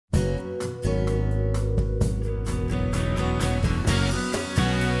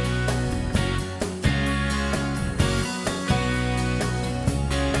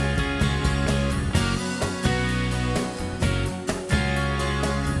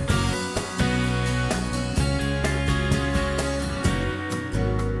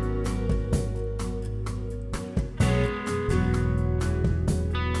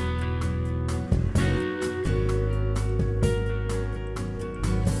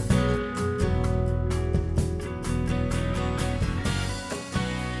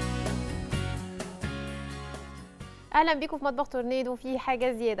اهلا بيكم في مطبخ تورنيدو. في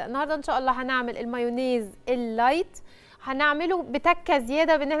حاجه زياده النهارده ان شاء الله، هنعمل المايونيز اللايت. هنعمله بتكه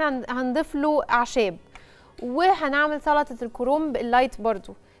زياده بان احنا هنضيف له اعشاب، وهنعمل سلطه الكرنب اللايت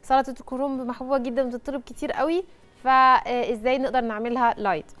برضو. سلطه الكرنب محبوبه جدا وبتطلب كتير قوي، فازاي نقدر نعملها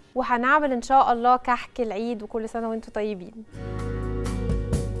لايت. وهنعمل ان شاء الله كحك العيد، وكل سنه وانتم طيبين.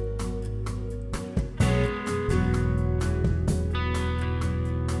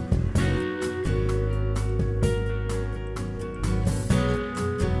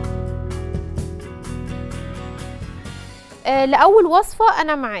 لأول وصفة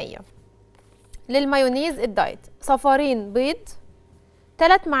أنا معايا للمايونيز الدايت: صفارين بيض،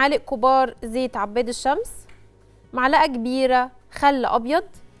 3 معالق كبار زيت عباد الشمس، معلقة كبيرة خل أبيض،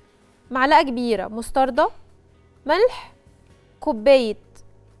 معلقة كبيرة مستردة، ملح، كوباية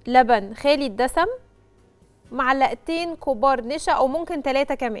لبن خالي الدسم، معلقتين كبار نشا أو ممكن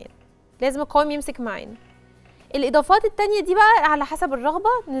 3 كمان، لازم القوام يمسك معانا. الإضافات التانية دي بقى على حسب الرغبة،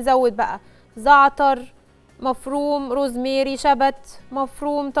 نزود بقى زعتر مفروم، روزميري، شبت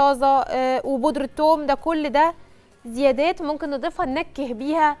مفروم طازه، وبودره ثوم. ده كل ده زيادات ممكن نضيفها ننكه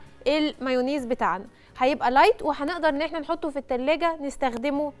بيها المايونيز بتاعنا. هيبقى لايت وهنقدر ان احنا نحطه في التلاجة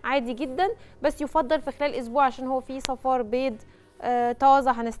نستخدمه عادي جدا، بس يفضل في خلال اسبوع عشان هو فيه صفار بيض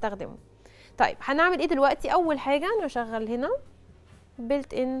طازه هنستخدمه. طيب هنعمل ايه دلوقتي؟ اول حاجه نشغل هنا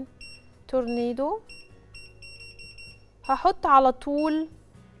بيلت ان تورنيدو. هحط على طول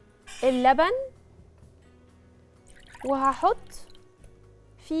اللبن، وهحط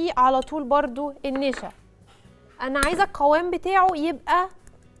فيه على طول برضو النشا. انا عايزه القوام بتاعه يبقى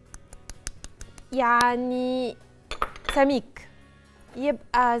يعني سميك،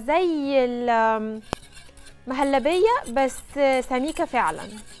 يبقى زي المهلبيه بس سميكه فعلا.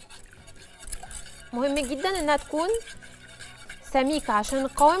 مهم جدا انها تكون سميكه، عشان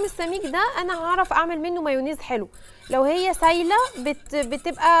القوام السميك ده انا هعرف اعمل منه مايونيز حلو. لو هي سايله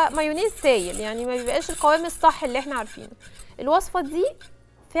بتبقى مايونيز سايل، يعني ما بيبقاش القوام الصح اللي احنا عارفينه. الوصفه دي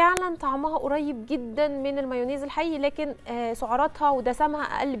فعلا طعمها قريب جدا من المايونيز الحي، لكن سعراتها ودسمها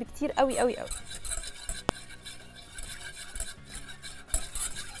اقل بكتير قوي قوي قوي.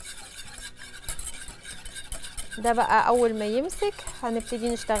 ده بقى اول ما يمسك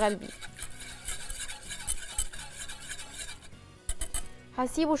هنبتدي نشتغل بيه.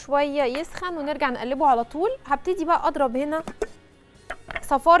 هسيبه شويه يسخن ونرجع نقلبه على طول. هبتدي بقى اضرب هنا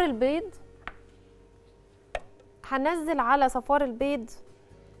صفار البيض. هنزل على صفار البيض،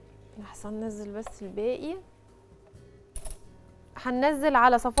 لحظه ننزل بس الباقي. هننزل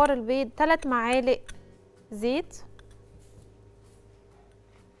على صفار البيض 3 معالق زيت،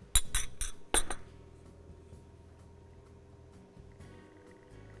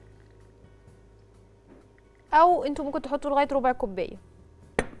 او انتوا ممكن تحطوا لغايه ربع كوبايه.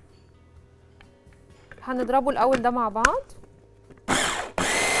 هنضربه الاول ده مع بعض.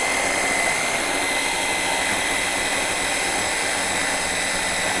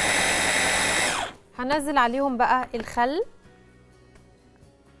 هنزل عليهم بقى الخل.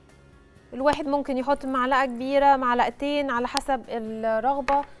 الواحد ممكن يحط معلقه كبيره، معلقتين، على حسب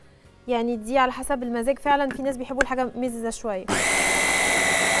الرغبه، يعني دي على حسب المزاج. فعلا في ناس بيحبوا الحاجه مززه شويه.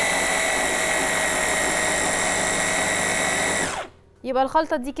 يبقى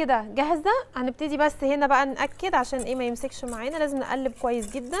الخلطه دي كده جاهزه. هنبتدي بس هنا بقى نأكد عشان ايه ما يمسكش معانا، لازم نقلب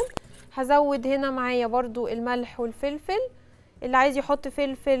كويس جدا. هزود هنا معايا برضو الملح والفلفل. اللي عايز يحط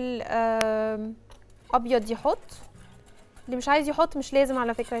فلفل ابيض يحط، اللي مش عايز يحط مش لازم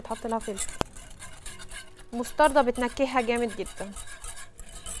على فكره يتحط لها فلفل. مستردة بتنكهها جامد جدا.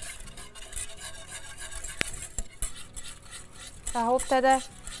 فهو ابتدى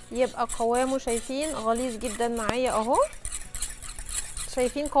يبقى قوامه، شايفين غليظ جدا معايا اهو.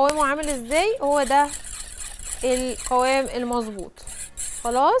 شايفين قوامه عامل ازاي؟ هو ده القوام المظبوط.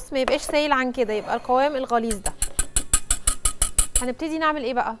 خلاص ما يبقاش سايل عن كده، يبقى القوام الغليظ ده. هنبتدي نعمل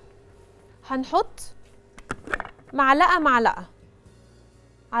ايه بقى؟ هنحط معلقه معلقه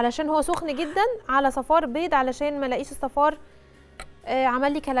علشان هو سخن جدا على صفار بيض، علشان ما الاقيش الصفار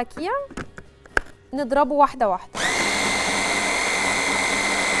عمل لي كلاكيع. نضربه واحده واحده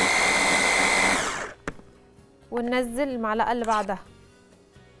وننزل المعلقه اللي بعدها.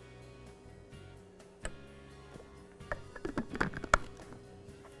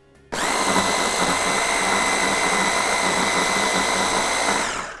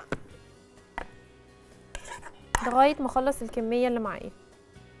 لغايه ما اخلص الكميه اللي معايا.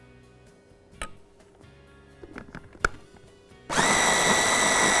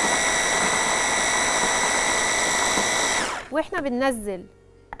 واحنا بننزل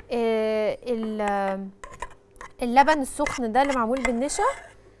اللبن السخن ده اللي معمول بالنشا،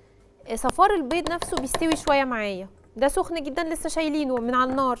 صفار البيض نفسه بيستوي شويه معايا، ده سخن جدا لسه شايلينه من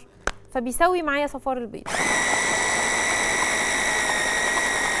على النار، فبيسوي معايا صفار البيض.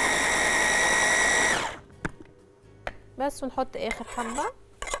 بس ونحط اخر حبه.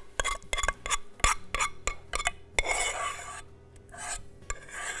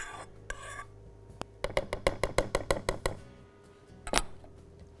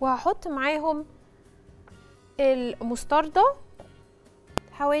 وهحط معاهم المستردة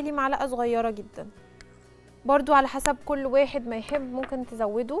حوالي معلقه صغيره جدا، برضو على حسب كل واحد ما يحب ممكن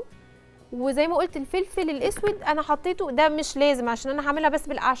تزودوا. وزي ما قلت الفلفل الاسود انا حطيته، ده مش لازم عشان انا هعملها بس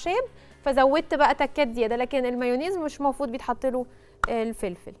بالاعشاب، فزودت بقى تكات زياده، لكن المايونيز مش المفروض بيتحط له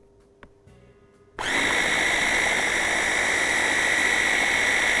الفلفل.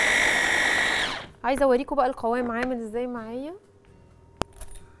 عايزه اوريكم بقى القوام عامل ازاي معايا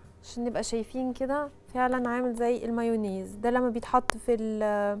عشان نبقى شايفين كده، فعلا عامل زي المايونيز. ده لما بيتحط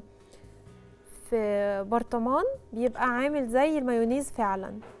في برطمان بيبقى عامل زي المايونيز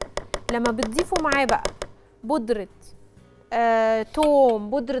فعلا. لما بتضيفوا معاه بقى بودرة توم،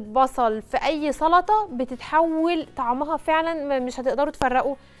 بودرة بصل في اي سلطة، بتتحول طعمها فعلا، مش هتقدروا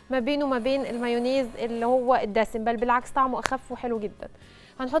تفرقوا ما بينه وما بين المايونيز اللي هو الدسم، بل بالعكس طعمه اخف وحلو جدا.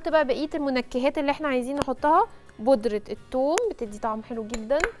 هنحط بقى بقية المنكهات اللي احنا عايزين نحطها. بودرة التوم بتدي طعم حلو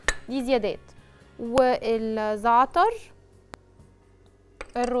جدا، دي زيادات، والزعتر،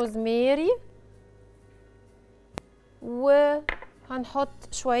 الروزماري، وهنحط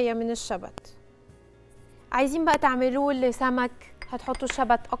شوية من الشبت. عايزين بقى تعملوه لسمك هتحطوا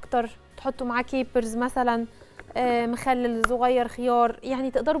الشبت اكتر، تحطوا معاه كيبرز مثلا، مخلل صغير، خيار،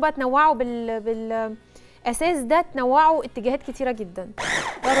 يعني تقدروا بقى تنوعوا بالاساس ده، تنوعوا اتجاهات كتيرة جدا.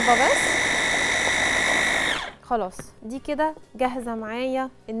 ضربة بس خلاص، دي كده جاهزة معايا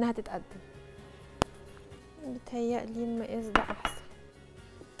انها تتقدم. بتهيألي المقاس ده احسن،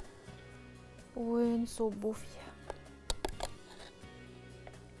 ونصبه فيها.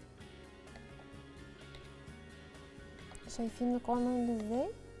 شايفين القوام عامل ازاي؟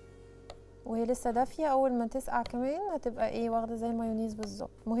 وهي لسه دافيه، اول ما تسقع كمان هتبقى ايه، واخده زي المايونيز بالظبط.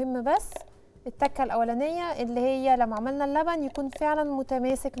 مهم بس التكه الاولانيه اللي هي لما عملنا اللبن يكون فعلا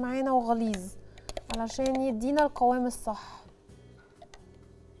متماسك معانا وغليظ علشان يدينا القوام الصح.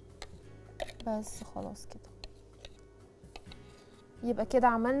 بس خلاص كده يبقى كده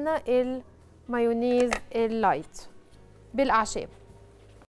عملنا المايونيز اللايت بالاعشاب.